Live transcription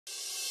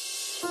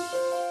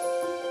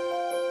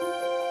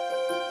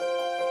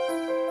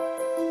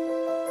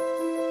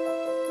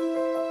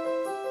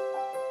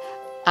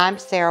I'm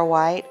Sarah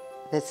White.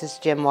 This is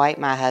Jim White,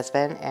 my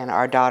husband, and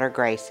our daughter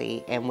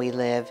Gracie, and we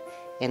live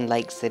in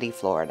Lake City,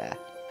 Florida.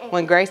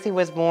 When Gracie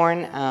was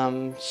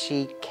born,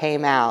 she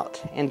came out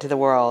into the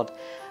world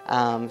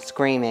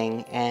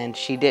screaming, and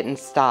she didn't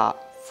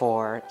stop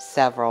for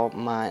several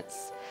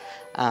months.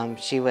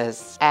 She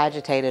was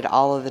agitated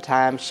all of the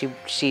time.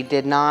 She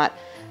did not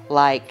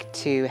like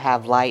to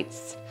have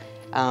lights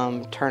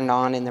turned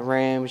on in the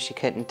room. She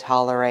couldn't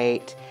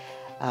tolerate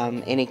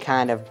any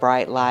kind of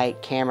bright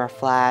light, camera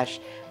flash,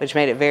 which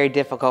made it very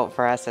difficult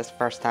for us as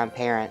first-time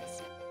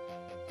parents.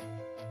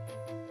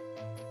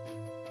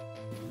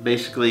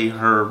 Basically,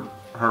 her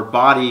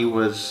body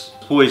was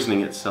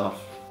poisoning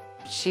itself.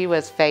 She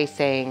was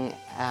facing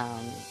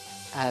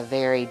a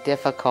very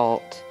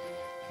difficult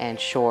and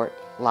short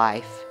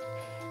life,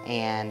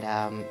 and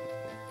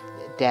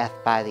death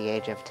by the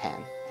age of 10.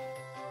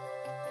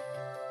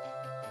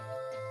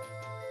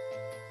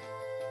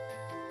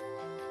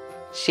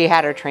 She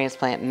had her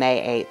transplant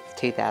May 8th,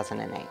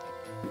 2008.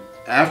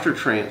 After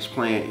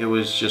transplant, it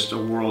was just a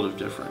world of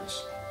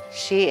difference.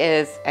 She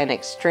is an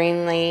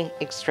extremely,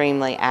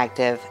 extremely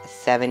active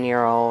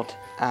 7-year-old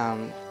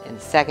in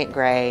 2nd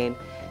grade,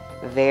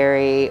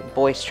 very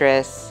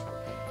boisterous,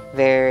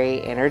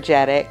 very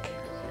energetic.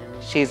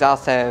 She's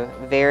also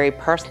very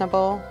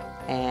personable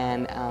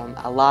and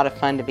a lot of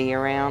fun to be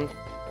around.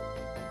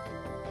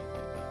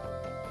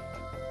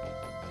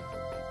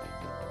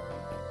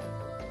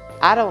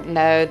 I don't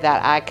know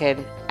that I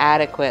could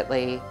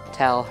adequately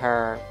tell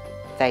her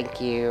thank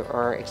you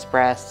or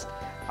express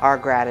our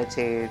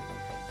gratitude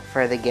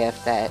for the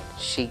gift that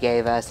she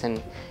gave us,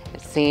 and it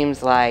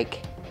seems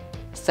like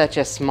such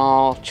a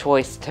small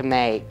choice to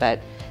make, but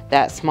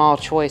that small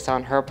choice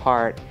on her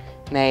part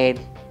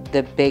made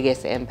the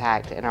biggest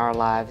impact in our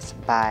lives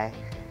by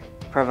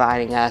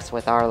providing us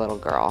with our little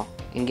girl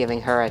and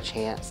giving her a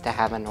chance to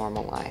have a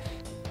normal life.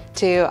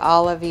 To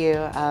all of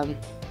you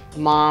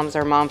moms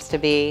or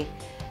moms-to-be,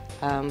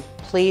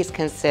 please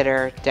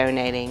consider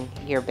donating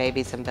your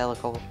baby's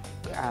umbilical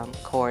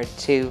cord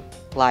to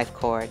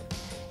LifeSouth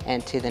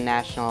and to the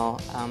National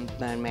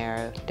Bone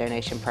Marrow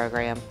Donation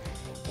Program.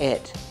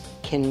 It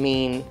can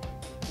mean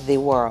the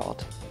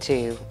world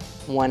to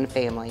one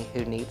family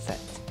who needs it.